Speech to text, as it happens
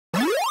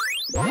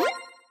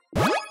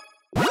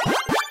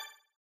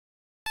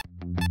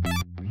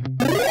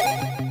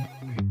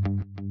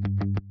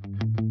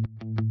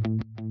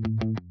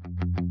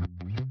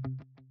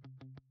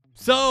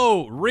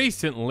So,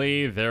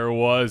 recently there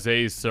was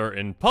a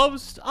certain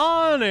post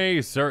on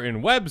a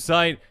certain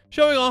website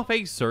showing off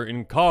a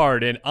certain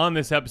card, and on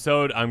this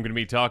episode I'm going to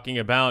be talking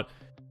about,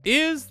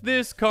 is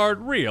this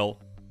card real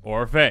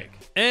or fake?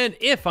 And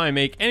if I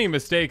make any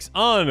mistakes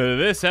on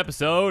this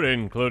episode,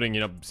 including,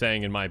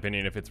 saying in my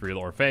opinion if it's real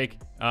or fake,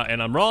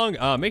 and I'm wrong,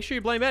 make sure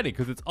you blame Eddie,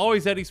 because it's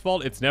always Eddie's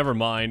fault, it's never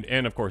mine.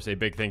 And of course, a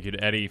big thank you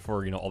to Eddie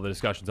for, all the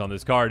discussions on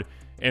this card,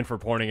 and for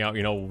pointing out,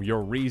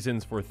 your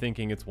reasons for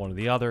thinking it's one or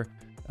the other.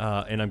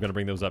 And I'm going to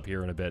bring those up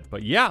here in a bit.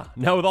 But yeah,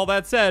 now with all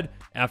that said,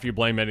 after you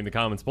blame Eddie in the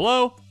comments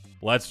below,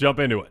 let's jump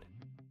into it.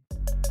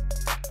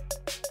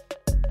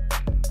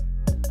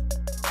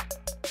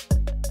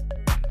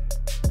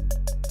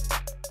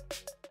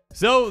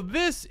 So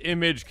this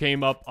image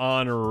came up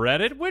on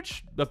Reddit,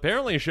 which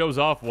apparently shows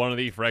off one of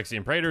the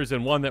Phyrexian Praetors,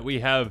 and one that we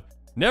have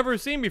never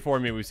seen before. I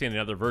mean, we've seen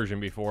another version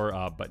before,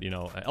 but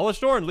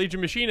Elesh Norn, Legion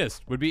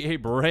Machinist, would be a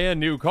brand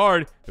new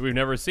card that we've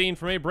never seen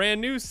from a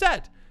brand new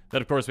set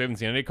that, of course, we haven't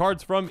seen any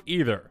cards from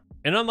either.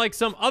 And unlike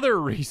some other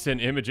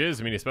recent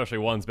images, I mean, especially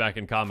ones back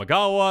in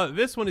Kamigawa,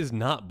 this one is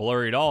not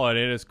blurry at all, and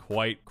it is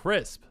quite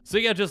crisp. So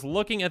yeah, just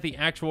looking at the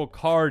actual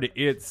card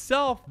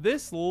itself,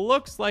 this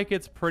looks like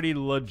it's pretty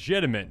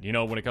legitimate,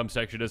 when it comes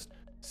to actually just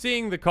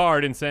seeing the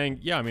card and saying,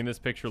 yeah, I mean, this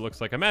picture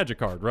looks like a Magic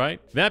card, right?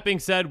 That being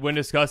said, when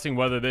discussing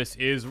whether this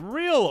is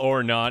real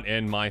or not,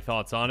 and my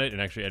thoughts on it,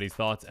 and actually Eddie's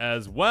thoughts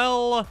as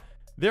well,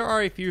 there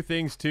are a few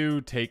things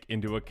to take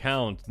into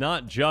account.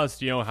 Not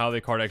just, how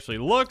the card actually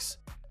looks,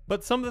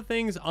 but some of the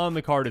things on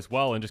the card as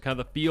well, and just kind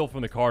of the feel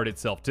from the card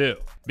itself too.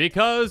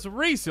 Because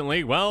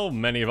recently, well,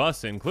 many of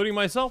us, including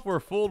myself,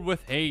 were fooled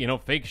with a,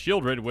 fake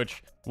Shieldred,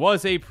 which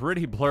was a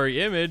pretty blurry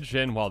image,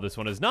 and while this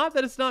one is not,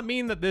 that does not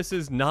mean that this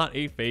is not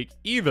a fake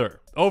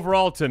either.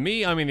 Overall, to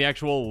me, I mean, the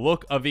actual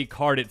look of the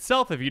card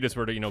itself, if you just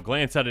were to,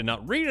 glance at it and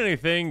not read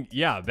anything,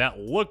 yeah, that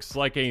looks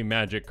like a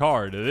Magic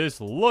card. This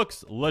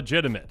looks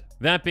legitimate.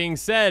 That being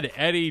said,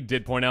 Eddie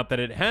did point out that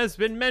it has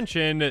been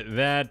mentioned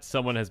that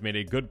someone has made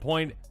a good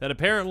point that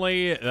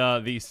apparently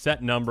the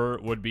set number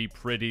would be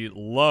pretty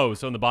low.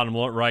 So in the bottom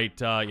right,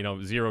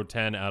 0,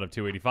 10 out of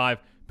 285,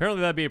 apparently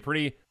that'd be a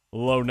pretty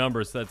low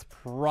number. So that's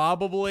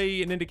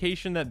probably an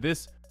indication that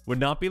this would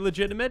not be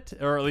legitimate,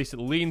 or at least it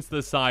leans to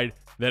the side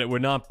that it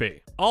would not be.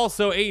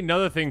 Also,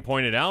 another thing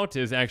pointed out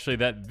is actually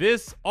that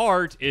this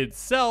art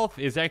itself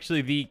is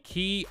actually the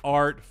key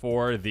art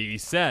for the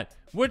set,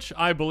 which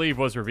I believe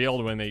was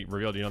revealed when they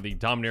revealed, the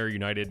Dominaria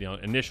United,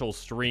 initial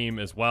stream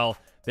as well.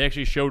 They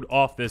actually showed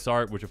off this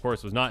art, which of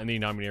course was not in the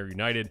Dominaria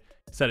United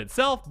set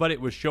itself, but it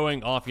was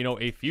showing off,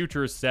 a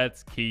future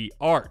set's key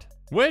art.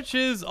 Which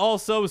is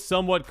also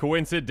somewhat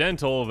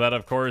coincidental that,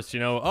 of course,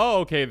 oh,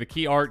 okay, the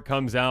key art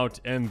comes out,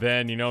 and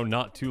then,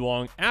 not too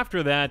long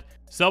after that,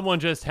 someone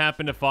just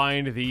happened to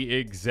find the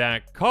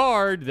exact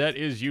card that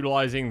is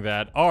utilizing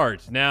that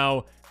art.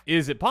 Now,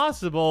 is it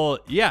possible?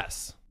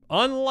 Yes.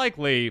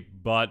 Unlikely,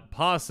 but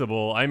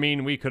possible. I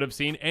mean, we could have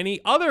seen any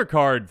other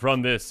card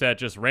from this set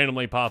just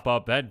randomly pop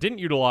up that didn't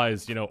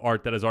utilize,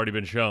 art that has already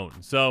been shown.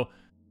 So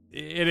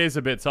it is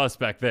a bit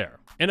suspect there.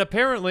 And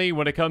apparently,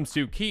 when it comes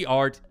to key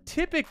art,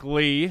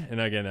 typically, and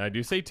again, I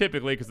do say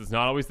typically because it's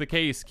not always the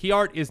case, key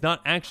art is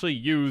not actually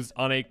used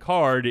on a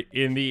card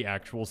in the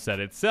actual set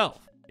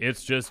itself.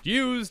 It's just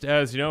used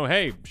as,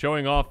 hey,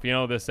 showing off,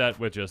 the set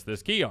with just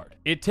this key art.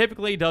 It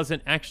typically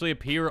doesn't actually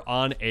appear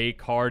on a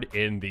card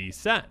in the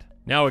set.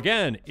 Now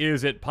again,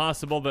 is it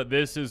possible that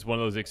this is one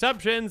of those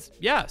exceptions?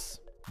 Yes.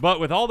 But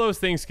with all those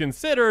things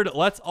considered,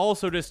 let's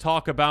also just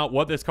talk about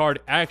what this card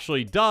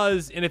actually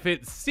does, and if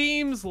it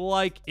seems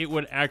like it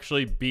would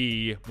actually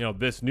be,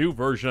 this new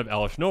version of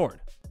Elesh Norn.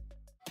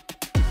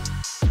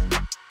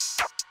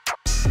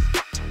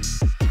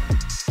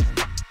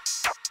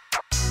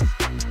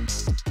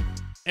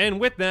 And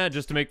with that,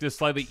 just to make this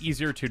slightly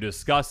easier to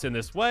discuss in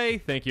this way,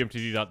 thank you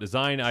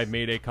MTG.design, I've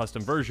made a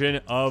custom version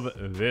of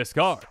this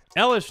card.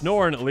 Elesh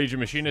Norn, Legion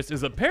Machinist,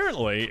 is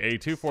apparently a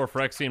 2/4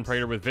 Phyrexian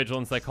Praetor with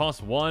Vigilance that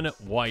costs 1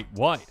 white.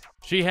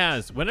 She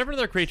has, whenever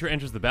another creature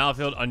enters the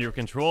battlefield under your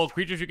control,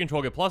 creatures you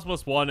control get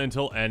 ++1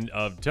 until end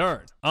of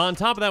turn. On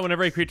top of that,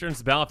 whenever a creature enters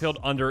the battlefield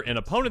under an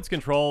opponent's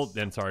control,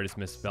 then sorry, I just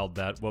misspelled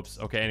that, whoops.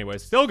 Okay,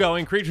 anyways, still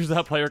going, creatures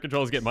that player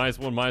controls get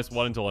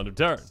 -1/-1 until end of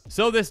turn.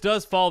 So this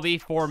does follow the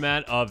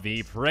format of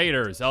the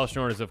Praetors. Elesh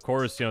Norn is, of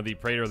course, the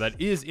Praetor that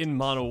is in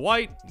mono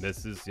white.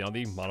 This is,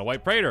 the mono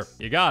white Praetor.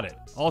 You got it.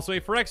 Also a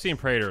Phyrexian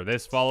Praetor.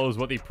 This follows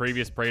what the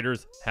previous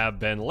Praetors have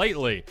been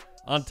lately.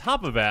 On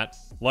top of that,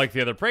 like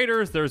the other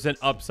Praetors, there's an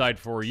upside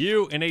for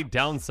you and a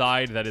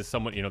downside that is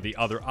somewhat, the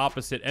other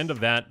opposite end of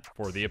that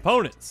for the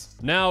opponents.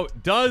 Now,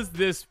 does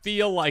this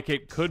feel like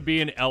it could be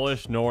an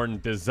Elesh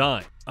Norn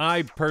design?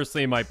 I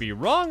personally might be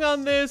wrong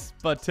on this,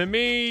 but to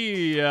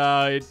me,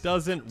 it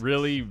doesn't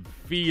really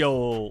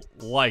feel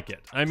like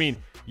it. I mean,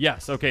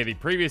 yes, okay, the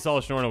previous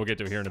Elesh Norn, we'll get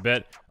to here in a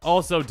bit,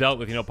 also dealt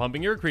with,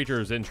 pumping your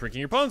creatures and shrinking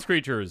your opponent's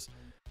creatures.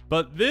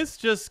 but this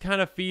just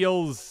kind of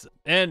feels,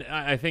 and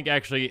I think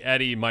actually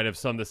Eddie might have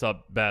summed this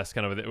up best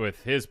kind of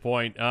with his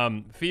point,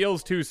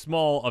 feels too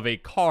small of a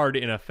card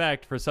in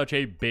effect for such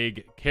a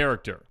big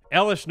character.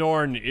 Elesh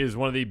Norn is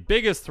one of the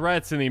biggest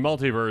threats in the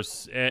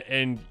multiverse,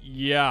 and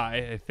yeah,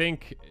 I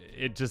think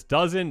it just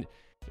doesn't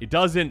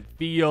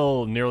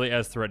feel nearly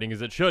as threatening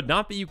as it should.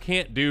 Not that you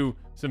can't do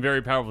some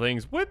very powerful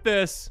things with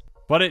this,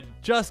 but it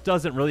just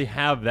doesn't really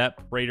have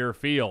that Praetor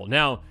feel.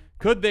 Now,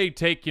 could they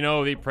take, the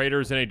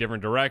Praetors in a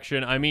different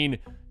direction? I mean,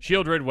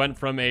 Shieldred went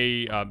from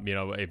a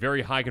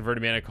very high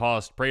converted mana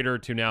cost Praetor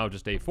to now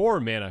just a 4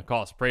 mana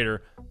cost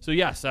Praetor. So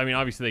yes, I mean,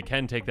 obviously they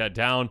can take that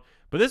down,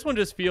 but this one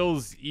just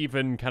feels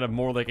even kind of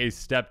more like a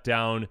step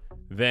down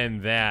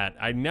than that.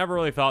 I never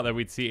really thought that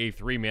we'd see a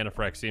 3 mana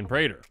Phyrexian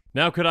Praetor.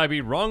 Now, could I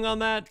be wrong on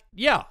that?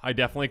 Yeah, I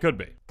definitely could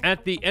be.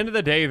 At the end of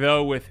the day,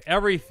 though, with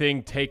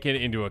everything taken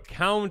into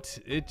account,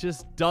 it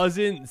just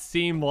doesn't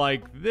seem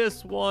like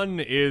this one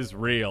is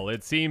real.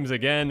 It seems,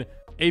 again,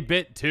 a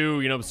bit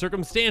too,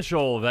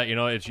 circumstantial that,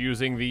 it's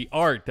using the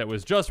art that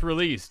was just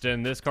released,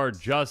 and this card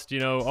just,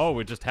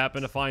 it just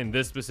happened to find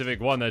this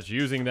specific one that's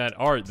using that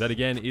art that,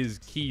 again, is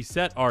key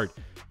set art,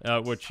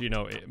 which,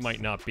 it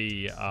might not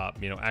be,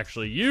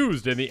 actually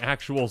used in the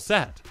actual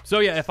set. So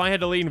yeah, if I had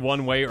to lean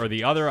one way or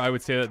the other, I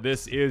would say that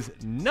this is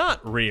not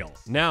real.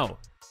 Now,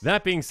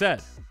 that being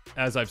said,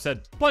 as I've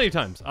said plenty of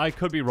times, I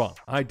could be wrong.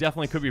 I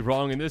definitely could be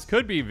wrong, and this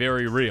could be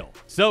very real.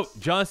 So,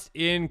 just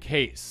in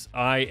case,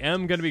 I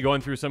am going to be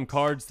going through some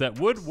cards that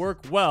would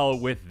work well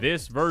with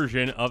this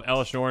version of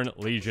Elesh Norn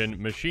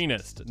Legion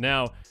Machinist.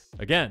 Now,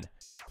 again,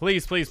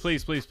 please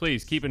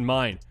keep in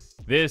mind,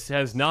 this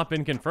has not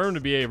been confirmed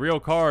to be a real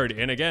card,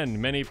 and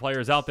again, many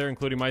players out there,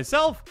 including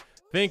myself,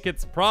 think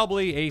it's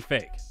probably a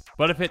fake.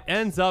 But if it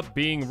ends up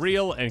being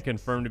real and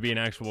confirmed to be an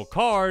actual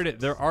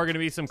card, there are going to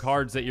be some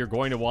cards that you're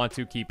going to want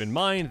to keep in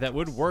mind that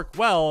would work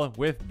well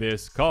with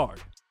this card.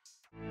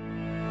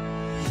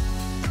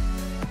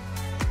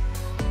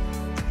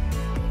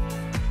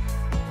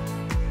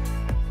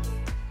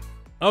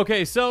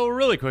 Okay, so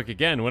really quick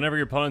again, whenever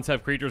your opponents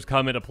have creatures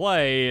come into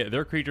play,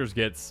 their creatures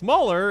get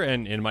smaller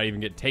and might even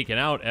get taken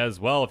out as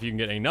well if you can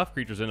get enough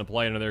creatures into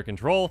play under their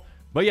control.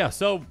 But yeah,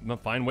 so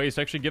find ways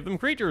to actually give them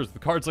creatures. The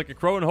cards like a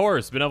Crow and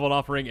Horse, Benevolent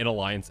Offering, and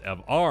Alliance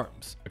of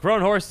Arms. A Crow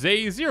and Horse is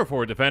a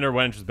 0/4 defender.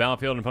 When it enters the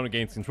battlefield, an opponent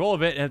gains control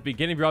of it, and at the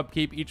beginning of your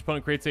upkeep, each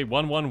opponent creates a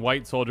 1/1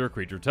 white soldier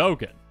creature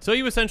token. So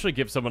you essentially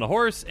give someone a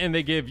horse, and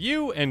they give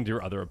you and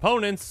your other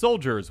opponents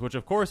soldiers, which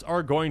of course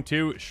are going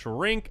to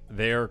shrink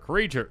their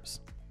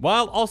creatures,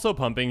 while also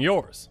pumping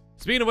yours.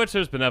 Speaking of which,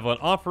 there's Benevolent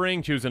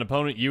Offering. Choose an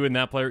opponent. You and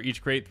that player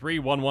each create 3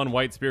 1/1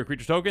 white spirit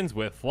creature tokens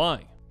with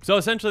flying. So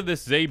essentially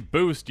this is a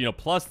boost,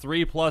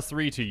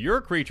 +3/+3 to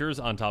your creatures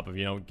on top of,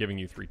 giving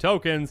you 3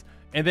 tokens,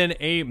 and then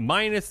a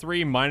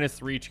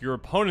 -3/-3 to your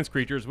opponent's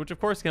creatures, which of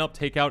course can help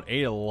take out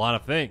a lot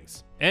of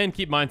things. And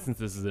keep in mind, since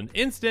this is an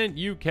instant,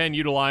 you can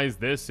utilize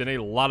this in a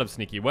lot of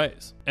sneaky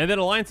ways. And then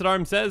Alliance at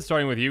Arms says,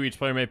 starting with you, each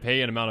player may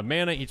pay an amount of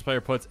mana. Each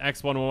player puts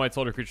X 1/1 white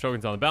soldier creature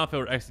tokens on the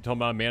battlefield, or X the total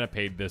amount of mana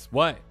paid this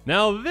way.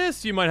 Now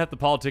this, you might have to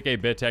politic a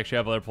bit to actually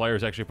have other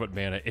players actually put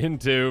mana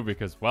into,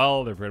 because,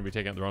 well, they're going to be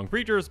taking out their own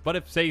creatures. But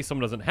if, say,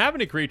 someone doesn't have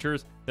any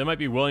creatures, they might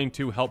be willing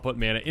to help put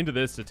mana into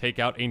this to take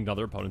out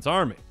another opponent's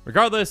army.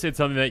 Regardless, it's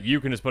something that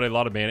you can just put a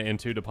lot of mana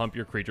into to pump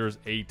your creatures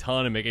a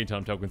ton and make a ton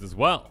of tokens as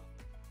well.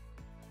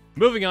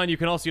 Moving on, you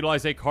can also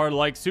utilize a card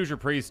like Suture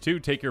Priest to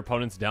take your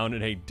opponents down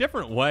in a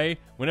different way.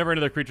 Whenever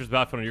another creature's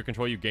battlefield under your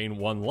control, you gain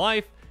 1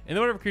 life. And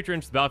then whenever a creature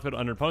enters the battlefield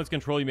under opponent's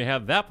control, you may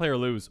have that player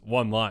lose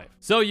 1 life.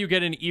 So you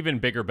get an even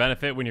bigger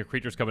benefit when your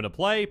creatures come into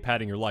play,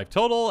 padding your life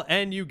total,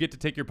 and you get to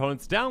take your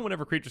opponents down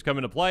whenever creatures come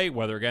into play,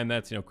 whether, again,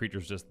 that's,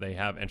 creatures just they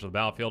have entered the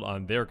battlefield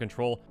on their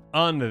control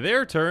on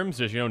their terms,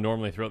 just,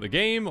 normally throughout the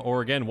game,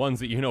 or, again, ones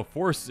that,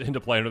 force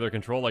into play under their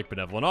control, like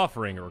Benevolent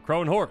Offering or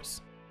Crow and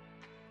Horse.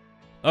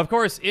 Of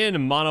course,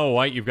 in mono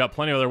white, you've got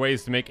plenty of other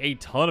ways to make a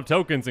ton of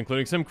tokens,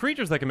 including some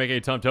creatures that can make a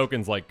ton of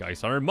tokens like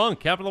Geist-Honored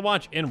Monk, Captain of the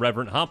Watch, and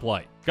Reverent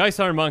Hoplite.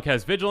 Geist-Honored Monk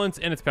has Vigilance,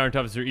 and its power and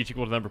toughness are each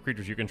equal to the number of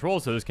creatures you control,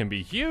 so this can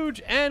be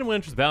huge, and when it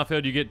enters the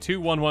battlefield, you get 2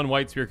 1/1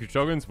 white spirit creature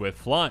tokens with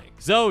flying.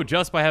 So,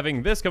 just by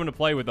having this come into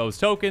play with those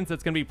tokens,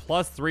 it's going to be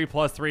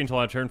 +3/+3 until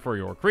end of turn for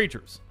your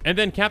creatures. And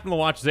then Captain of the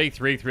Watch is a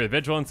 3/3 of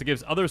Vigilance. It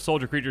gives other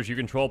soldier creatures you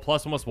control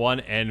 +1/+1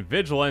 and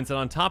Vigilance, and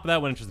on top of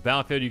that, when it enters the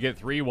battlefield, you get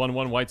 3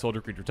 1/1 white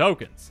soldier creature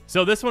tokens.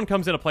 So this one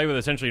comes into play with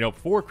essentially,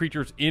 4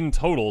 creatures in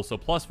total, so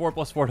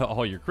 +4/+4 to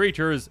all your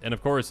creatures, and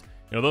of course,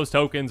 those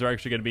tokens are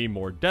actually going to be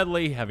more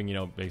deadly, having,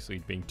 basically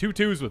being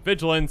 2/2s with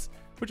Vigilance,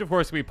 which of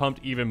course can be pumped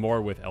even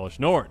more with Elesh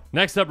Norn.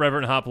 Next up,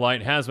 Reverent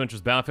Hoplite has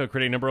enters battlefield,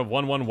 creating a number of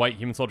 1/1 white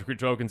human soldier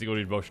creature tokens equal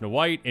to Devotion to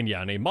White, and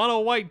yeah, in a mono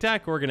white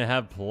deck, we're going to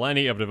have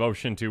plenty of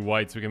Devotion to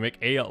White, so we can make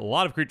a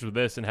lot of creatures with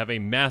this and have a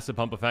massive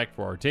pump effect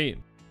for our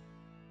team.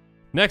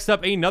 Next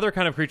up, another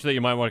kind of creature that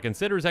you might want to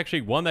consider is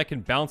actually one that can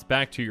bounce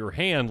back to your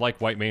hand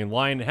like White Mane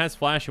Lion. It has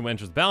flash and when it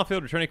enters the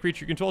battlefield, return a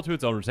creature you control to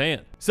its owner's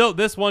hand. So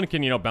this one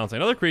can, bounce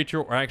another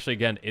creature or actually,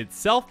 again,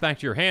 itself back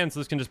to your hand.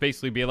 So this can just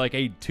basically be like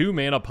a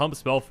 2-mana pump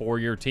spell for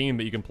your team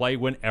that you can play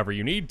whenever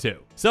you need to.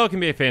 So it can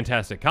be a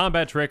fantastic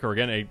combat trick or,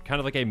 again, a kind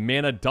of like a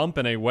mana dump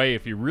in a way.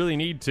 If you really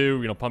need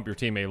to, pump your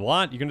team a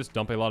lot, you can just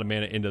dump a lot of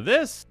mana into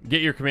this,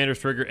 get your commanders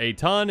trigger a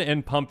ton,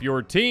 and pump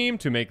your team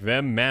to make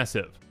them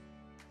massive.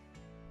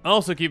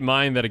 Also keep in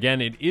mind that,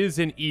 again, it is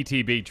an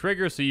ETB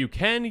trigger, so you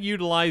can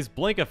utilize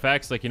blink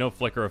effects like,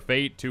 Flicker of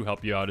Fate to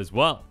help you out as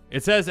well.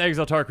 It says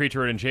exile target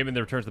creature or enchantment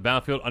that returns to the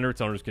battlefield under its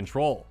owner's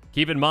control.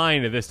 Keep in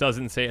mind that this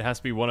doesn't say it has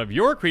to be one of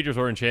your creatures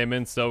or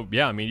enchantments, so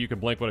yeah, you can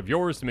blink one of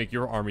yours to make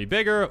your army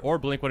bigger, or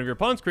blink one of your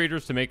opponent's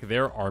creatures to make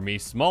their army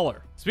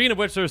smaller. Speaking of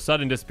which, there's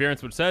Sudden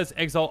Disappearance, which says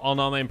exile all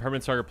non-land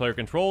permanents target player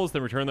controls,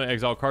 then return the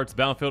exile cards to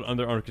the battlefield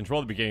under their owner's control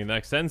at the beginning of the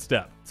next end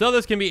step. So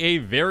this can be a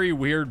very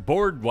weird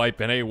board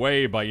wipe in a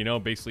way by,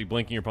 basically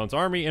blinking your opponent's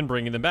army and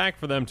bringing them back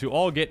for them to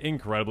all get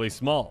incredibly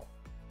small.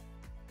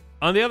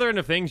 On the other end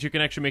of things, you can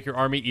actually make your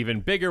army even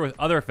bigger with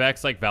other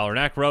effects like Valor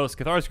Nakros,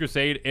 Cathar's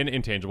Crusade, and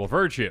Intangible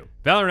Virtue.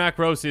 Valor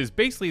Nakros is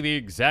basically the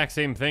exact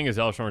same thing as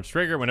Elesh Norn's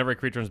trigger. Whenever a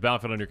creature is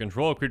battlefield under your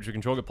control, creatures you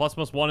control get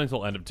 ++1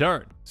 until end of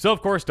turn. So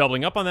of course,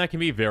 doubling up on that can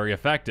be very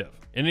effective.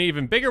 In an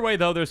even bigger way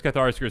though, there's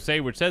Cathar's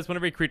Crusade, which says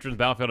whenever a creature is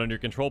battlefield under your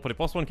control, put a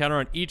 +1 counter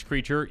on each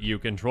creature you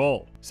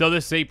control. So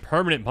this is a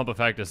permanent pump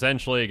effect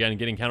essentially, again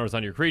getting counters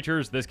on your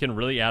creatures. This can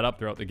really add up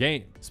throughout the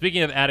game.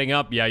 Speaking of adding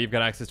up, yeah, you've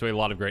got access to a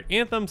lot of great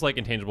anthems like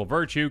Intangible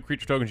Virtue,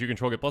 creature tokens you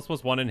control get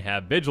 ++1 and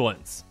have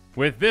Vigilance.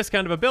 With this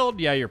kind of a build,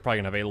 yeah, you're probably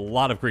gonna have a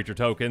lot of creature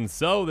tokens,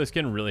 so this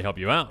can really help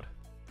you out.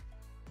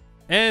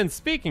 And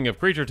speaking of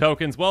creature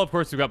tokens, well, of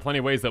course, we've got plenty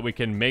of ways that we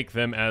can make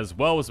them as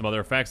well with some other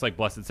effects like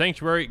Blessed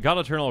Sanctuary, God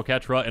Eternal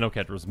Oketra, and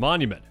Oketra's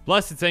Monument.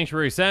 Blessed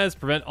Sanctuary says,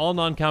 prevent all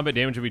non-combat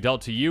damage to be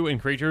dealt to you and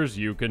creatures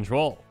you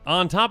control.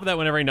 On top of that,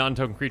 whenever a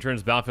non-token creature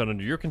enters the battlefield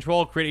under your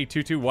control, create a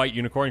 2/2 white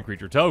unicorn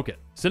creature token.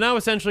 So now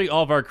essentially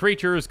all of our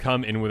creatures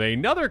come in with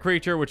another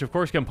creature, which of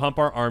course can pump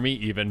our army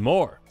even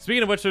more.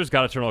 Speaking of which, there's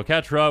God Eternal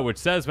Oketra, which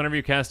says whenever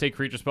you cast a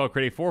creature spell,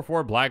 create a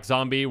 4/4 black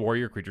zombie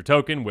warrior creature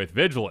token with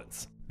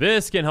Vigilance.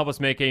 This can help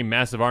us make a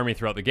massive army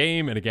throughout the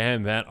game, and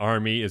again, that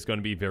army is going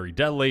to be very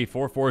deadly.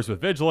 4/4s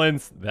with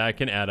Vigilance, that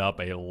can add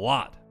up a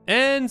lot.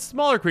 And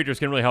smaller creatures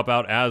can really help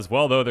out as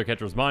well, though. They're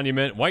Oketra's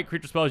Monument. White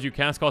creature spells you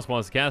cast cost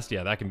 1 to cast,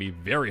 yeah, that can be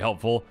very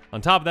helpful.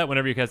 On top of that,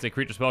 whenever you cast a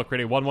creature spell,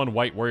 create a 1/1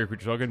 white warrior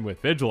creature token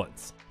with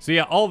Vigilance. So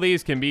yeah, all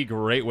these can be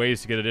great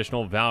ways to get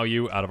additional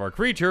value out of our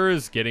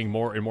creatures, getting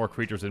more and more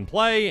creatures in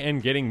play,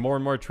 and getting more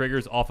and more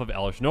triggers off of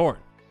Elesh Norn.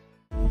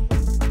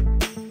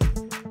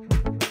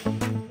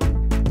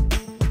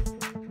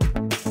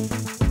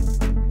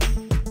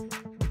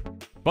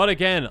 But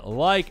again,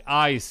 like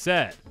I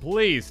said,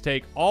 please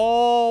take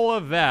all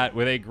of that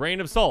with a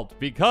grain of salt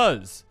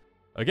because,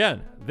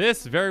 again,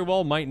 this very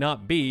well might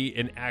not be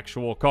an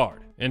actual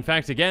card. In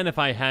fact, again, if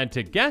I had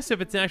to guess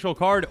if it's an actual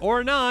card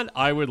or not,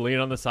 I would lean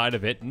on the side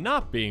of it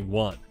not being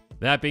one.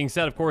 That being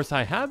said, of course,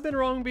 I have been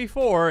wrong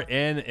before,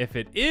 and if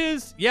it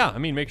is, yeah,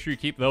 make sure you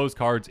keep those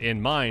cards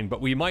in mind,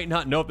 but we might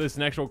not know if this is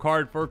an actual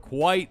card for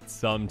quite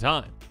some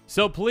time.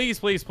 So please,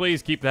 please,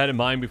 please keep that in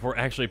mind before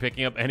actually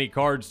picking up any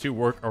cards to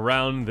work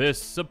around this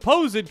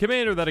supposed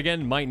commander that,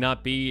 again, might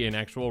not be an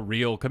actual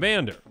real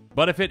commander.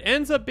 But if it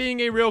ends up being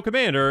a real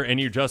commander and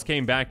you just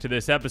came back to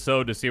this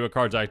episode to see what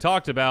cards I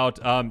talked about,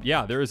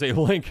 yeah, there is a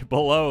link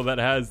below that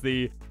has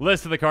the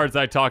list of the cards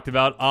I talked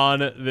about on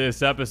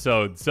this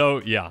episode.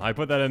 So yeah, I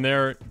put that in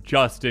there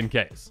just in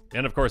case.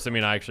 And of course,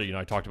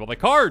 I talked about the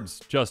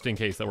cards just in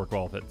case that work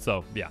well with it.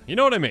 So yeah, you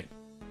know what I mean.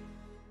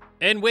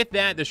 And with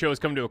that, the show has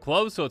come to a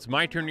close, so it's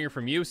my turn to hear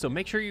from you. So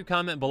make sure you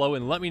comment below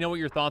and let me know what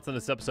your thoughts on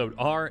this episode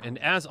are. And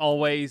as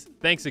always,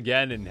 thanks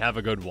again and have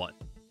a good one.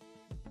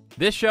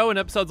 This show and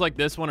episodes like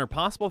this one are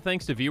possible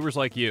thanks to viewers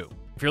like you.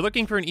 If you're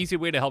looking for an easy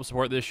way to help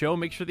support this show,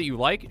 make sure that you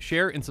like,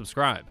 share, and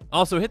subscribe.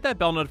 Also, hit that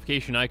bell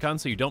notification icon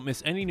so you don't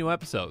miss any new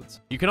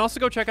episodes. You can also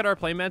go check out our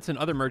playmats and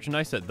other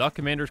merchandise at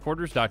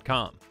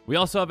thecommandersquarters.com. We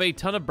also have a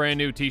ton of brand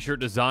new t-shirt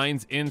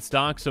designs in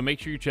stock, so make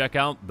sure you check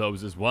out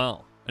those as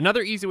well.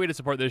 Another easy way to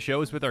support this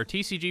show is with our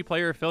TCG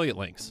player affiliate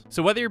links.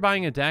 So whether you're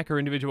buying a deck or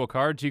individual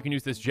cards, you can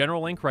use this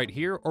general link right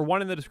here or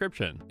one in the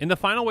description. And the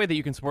final way that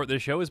you can support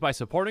this show is by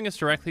supporting us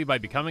directly by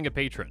becoming a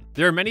patron.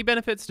 There are many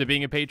benefits to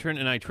being a patron,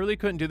 and I truly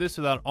couldn't do this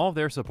without all of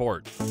their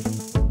support.